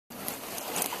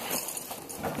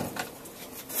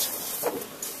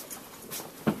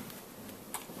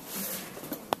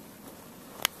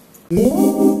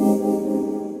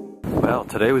Well,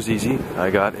 today was easy. I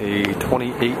got a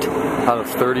 28 out of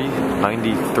 30,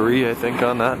 93 I think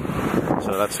on that.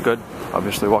 So that's good.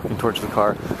 Obviously walking towards the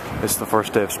car. It's the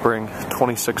first day of spring,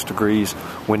 26 degrees,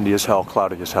 windy as hell,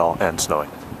 cloudy as hell, and snowing.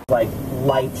 Like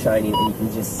light shining, and you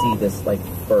can just see this like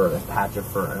fur, patch of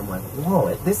fur. And I'm like,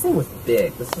 whoa, this thing was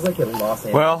big. This is like in Los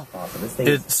Angeles. Well, this thing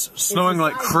it's snowing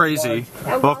like crazy.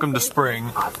 Welcome to spring.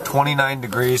 29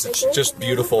 degrees. It's just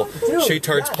beautiful.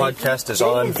 Shaytard's podcast is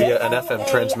on via an FM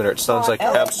transmitter. It sounds like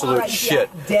absolute shit,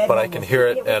 but I can hear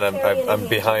it, and I'm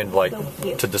behind like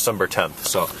to December 10th.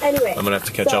 So I'm gonna have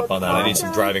to catch up on that. I need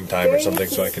some driving time or something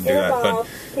so I can do that. But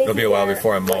it'll be a while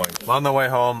before I'm mowing. On the way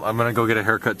home, I'm gonna go get a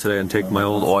haircut today and take my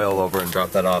old oil over and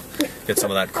drop that off. Get some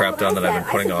of that crap done that I've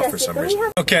been putting off for some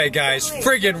reason. Okay guys,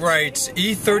 friggin' right.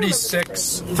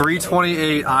 E36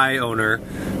 328i owner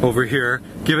over here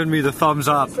giving me the thumbs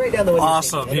up.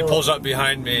 Awesome. He pulls up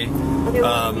behind me.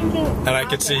 And I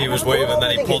could see he was waving,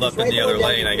 then he pulled up in the other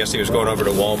lane. I guess he was going over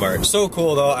to Walmart. So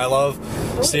cool though. I love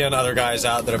seeing other guys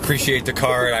out that appreciate the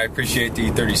car. I appreciate the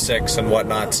E36 and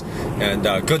whatnot. And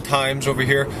good times over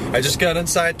here. I just got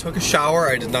inside, took a shower.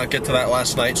 I did not get to that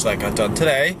last night, so I got done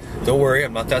today. Don't worry,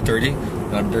 I'm not that dirty.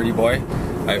 I'm a dirty boy.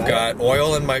 I've got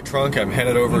oil in my trunk. I'm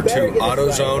headed over to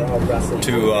AutoZone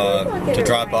to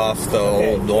drop off the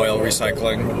old oil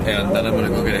recycling, and then I'm gonna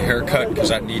go get a haircut because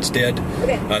that needs did.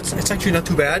 It's actually not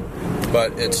too bad,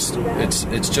 but it's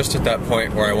just at that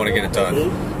point where I want to get it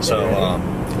done. So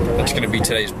that's gonna be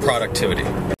today's productivity.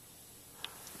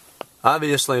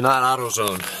 Obviously not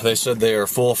AutoZone. They said they are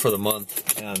full for the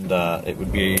month, and it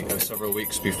would be several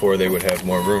weeks before they would have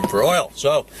more room for oil.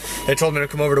 So they told me to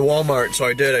come over to Walmart, so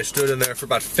I did. I stood in there for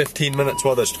about 15 minutes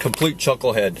while this complete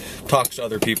chucklehead talks to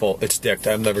other people. It's dicked.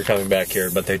 I'm never coming back here.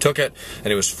 But they took it,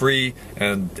 and it was free,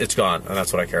 and it's gone, and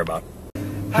that's what I care about.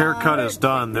 Haircut is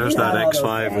done. There's that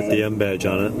X5 with the M badge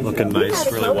on it. Looking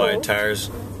nice, really wide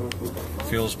tires.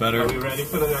 Feels better.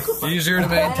 Easier to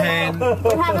maintain.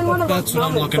 That's what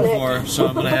I'm looking for. So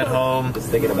I'm gonna head home.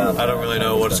 I don't really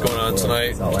know what's going on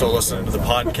tonight. Still listening to the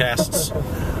podcasts.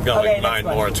 I've got like 9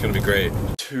 more. It's gonna be great.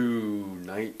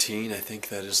 2:19, I think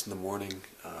that is in the morning.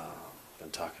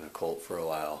 Been talking to Colt for a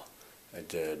while. I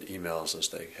did emails as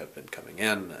they have been coming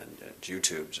in, and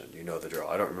YouTubes, and you know the drill.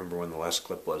 I don't remember when the last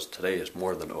clip was. Today is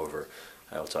more than over.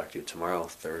 I will talk to you tomorrow,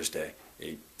 Thursday,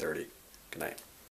 8:30. Good night.